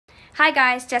Hi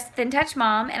guys, Jess with InTouch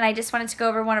Mom, and I just wanted to go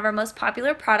over one of our most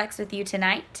popular products with you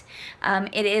tonight.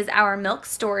 It is our milk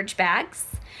storage bags.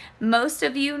 Most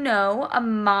of you know a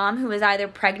mom who is either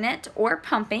pregnant or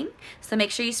pumping, so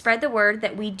make sure you spread the word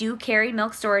that we do carry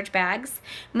milk storage bags.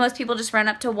 Most people just run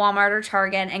up to Walmart or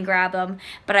Target and grab them,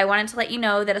 but I wanted to let you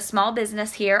know that a small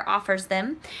business here offers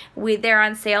them. They're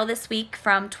on sale this week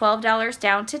from $12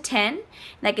 down to $10.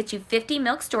 That gets you 50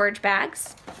 milk storage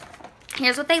bags.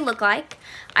 Here's what they look like.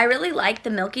 I really like the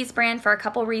Milky's brand for a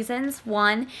couple reasons.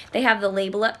 One, they have the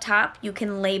label up top. You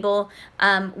can label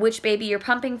which baby you're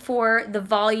pumping for, the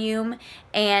volume,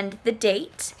 and the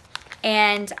date.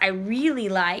 And I really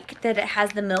like that it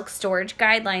has the milk storage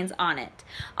guidelines on it.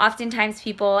 Oftentimes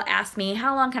people ask me,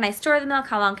 how long can I store the milk?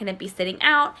 How long can it be sitting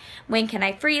out? When can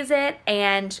I freeze it?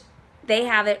 And they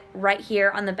have it right here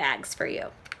on the bags for you.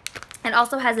 It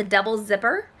also has a double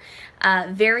zipper,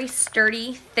 very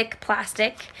sturdy, thick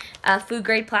plastic, food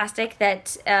grade plastic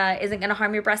that isn't going to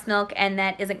harm your breast milk and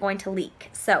that isn't going to leak.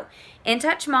 So,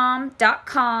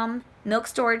 intouchmom.com, milk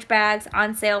storage bags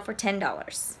on sale for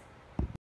 $10.